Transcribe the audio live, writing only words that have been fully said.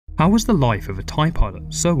How was the life of a TIE pilot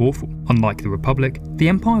so awful? Unlike the Republic, the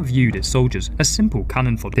Empire viewed its soldiers as simple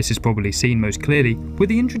cannon fodder. This is probably seen most clearly with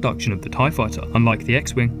the introduction of the TIE fighter. Unlike the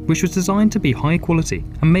X-Wing, which was designed to be high quality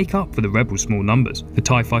and make up for the Rebels' small numbers, the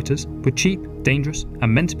TIE fighters were cheap, dangerous,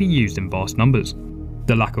 and meant to be used in vast numbers.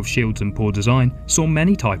 The lack of shields and poor design saw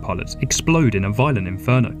many TIE pilots explode in a violent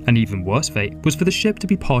inferno. An even worse fate was for the ship to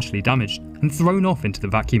be partially damaged and thrown off into the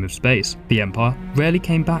vacuum of space. The Empire rarely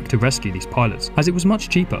came back to rescue these pilots, as it was much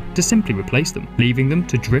cheaper to simply replace them, leaving them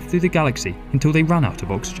to drift through the galaxy until they ran out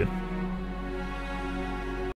of oxygen.